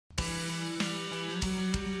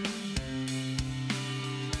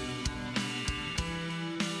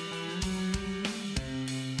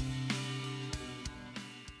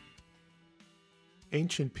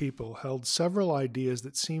Ancient people held several ideas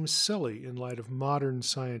that seem silly in light of modern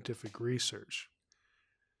scientific research.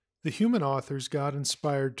 The human authors God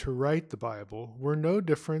inspired to write the Bible were no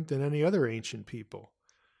different than any other ancient people.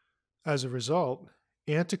 As a result,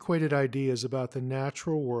 antiquated ideas about the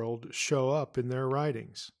natural world show up in their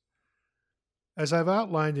writings. As I've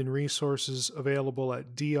outlined in resources available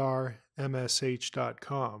at drmsh.com,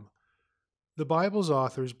 the Bible's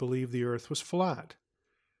authors believed the earth was flat.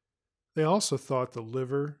 They also thought the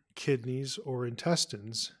liver, kidneys, or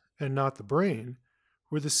intestines, and not the brain,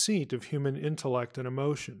 were the seat of human intellect and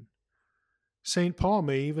emotion. St. Paul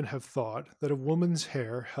may even have thought that a woman's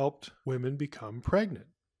hair helped women become pregnant.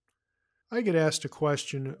 I get asked a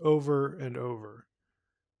question over and over.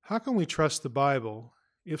 How can we trust the Bible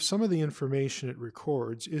if some of the information it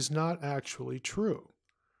records is not actually true?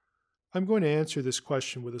 I'm going to answer this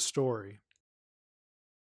question with a story.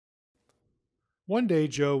 One day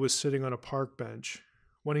Joe was sitting on a park bench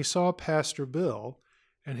when he saw Pastor Bill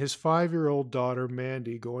and his 5-year-old daughter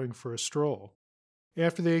Mandy going for a stroll.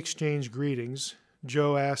 After they exchanged greetings,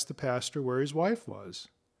 Joe asked the pastor where his wife was.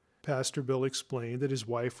 Pastor Bill explained that his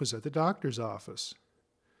wife was at the doctor's office.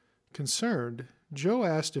 Concerned, Joe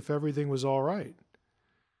asked if everything was all right.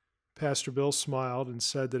 Pastor Bill smiled and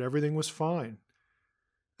said that everything was fine.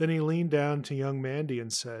 Then he leaned down to young Mandy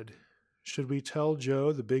and said, "Should we tell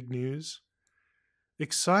Joe the big news?"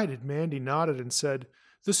 Excited, Mandy nodded and said,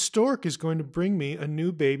 "The stork is going to bring me a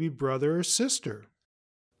new baby brother or sister."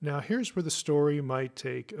 Now here's where the story might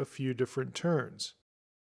take a few different turns.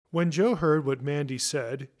 When Joe heard what Mandy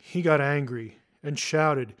said, he got angry and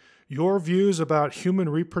shouted, "Your views about human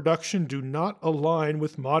reproduction do not align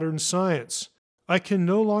with modern science. I can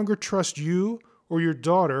no longer trust you or your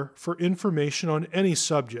daughter for information on any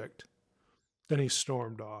subject." Then he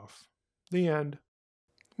stormed off. The end.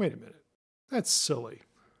 Wait a minute. That's silly.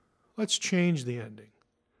 Let's change the ending.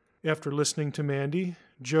 After listening to Mandy,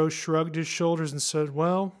 Joe shrugged his shoulders and said,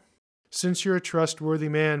 "Well, since you're a trustworthy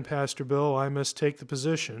man, Pastor Bill, I must take the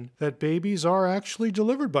position that babies are actually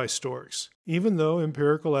delivered by storks, even though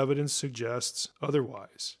empirical evidence suggests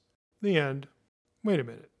otherwise." The end. Wait a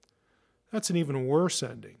minute. That's an even worse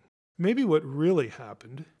ending. Maybe what really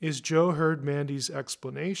happened is Joe heard Mandy's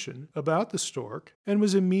explanation about the stork and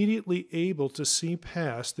was immediately able to see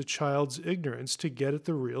past the child's ignorance to get at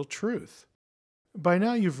the real truth. By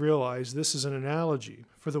now you've realized this is an analogy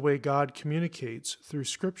for the way God communicates through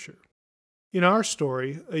Scripture. In our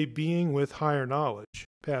story, a being with higher knowledge,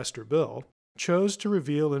 Pastor Bill, chose to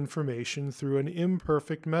reveal information through an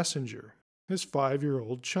imperfect messenger, his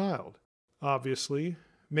 5-year-old child. Obviously,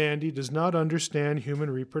 Mandy does not understand human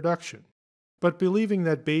reproduction, but believing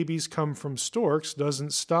that babies come from storks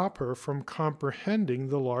doesn't stop her from comprehending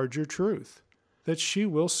the larger truth, that she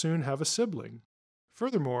will soon have a sibling.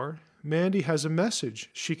 Furthermore, Mandy has a message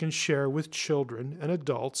she can share with children and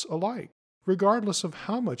adults alike, regardless of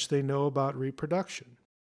how much they know about reproduction.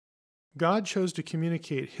 God chose to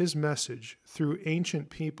communicate His message through ancient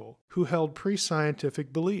people who held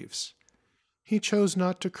pre-scientific beliefs. He chose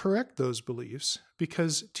not to correct those beliefs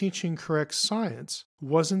because teaching correct science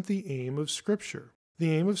wasn't the aim of Scripture.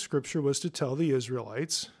 The aim of Scripture was to tell the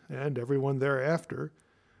Israelites, and everyone thereafter,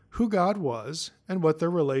 who God was and what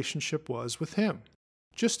their relationship was with Him.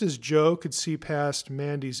 Just as Joe could see past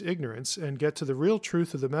Mandy's ignorance and get to the real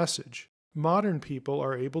truth of the message, modern people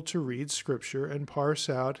are able to read Scripture and parse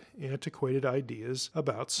out antiquated ideas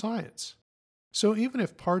about science. So even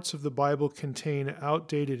if parts of the Bible contain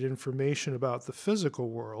outdated information about the physical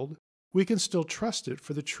world, we can still trust it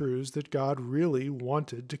for the truths that God really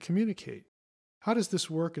wanted to communicate. How does this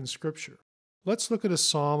work in Scripture? Let's look at a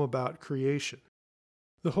psalm about creation.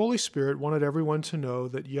 The Holy Spirit wanted everyone to know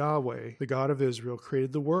that Yahweh, the God of Israel,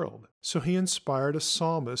 created the world, so He inspired a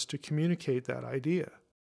psalmist to communicate that idea.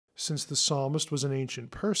 Since the psalmist was an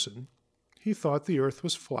ancient person, he thought the earth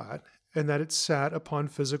was flat and that it sat upon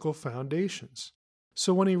physical foundations.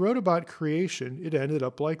 So when he wrote about creation, it ended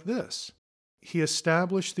up like this. He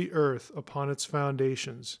established the earth upon its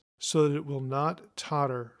foundations, so that it will not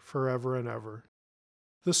totter forever and ever.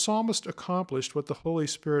 The psalmist accomplished what the Holy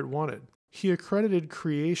Spirit wanted. He accredited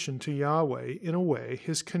creation to Yahweh in a way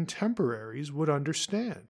his contemporaries would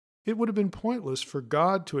understand. It would have been pointless for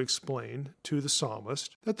God to explain to the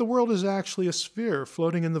psalmist that the world is actually a sphere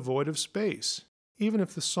floating in the void of space. Even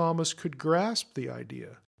if the psalmist could grasp the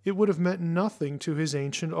idea, it would have meant nothing to his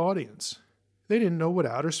ancient audience. They didn't know what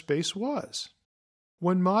outer space was.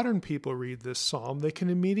 When modern people read this psalm, they can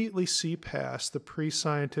immediately see past the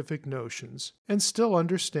pre-scientific notions and still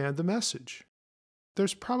understand the message.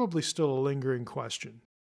 There's probably still a lingering question.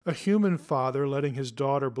 A human father letting his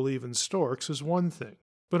daughter believe in storks is one thing.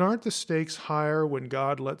 But aren't the stakes higher when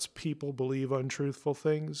God lets people believe untruthful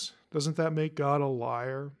things? Doesn't that make God a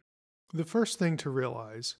liar? The first thing to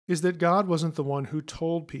realize is that God wasn't the one who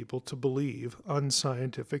told people to believe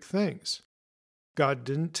unscientific things. God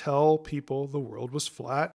didn't tell people the world was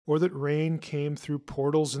flat, or that rain came through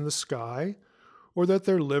portals in the sky, or that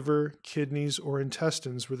their liver, kidneys, or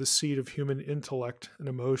intestines were the seat of human intellect and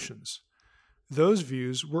emotions. Those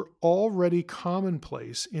views were already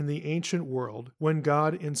commonplace in the ancient world when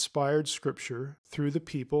God inspired Scripture through the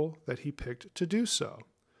people that He picked to do so.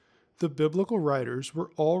 The biblical writers were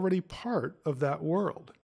already part of that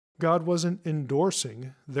world. God wasn't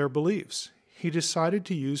endorsing their beliefs. He decided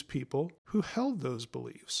to use people who held those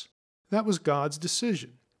beliefs. That was God's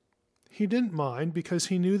decision. He didn't mind because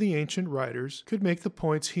He knew the ancient writers could make the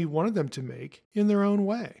points He wanted them to make in their own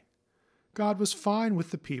way. God was fine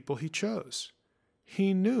with the people He chose.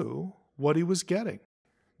 He knew what He was getting.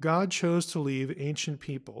 God chose to leave ancient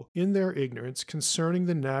people in their ignorance concerning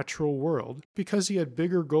the natural world because He had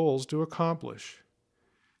bigger goals to accomplish.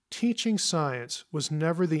 Teaching science was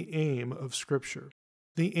never the aim of Scripture.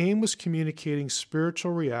 The aim was communicating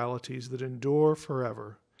spiritual realities that endure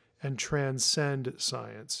forever and transcend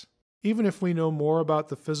science. Even if we know more about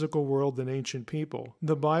the physical world than ancient people,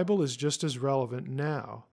 the Bible is just as relevant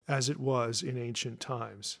now as it was in ancient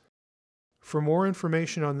times. For more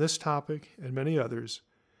information on this topic and many others,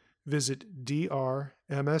 visit drmsh.com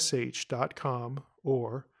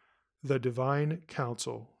or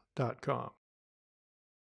thedivinecounsel.com.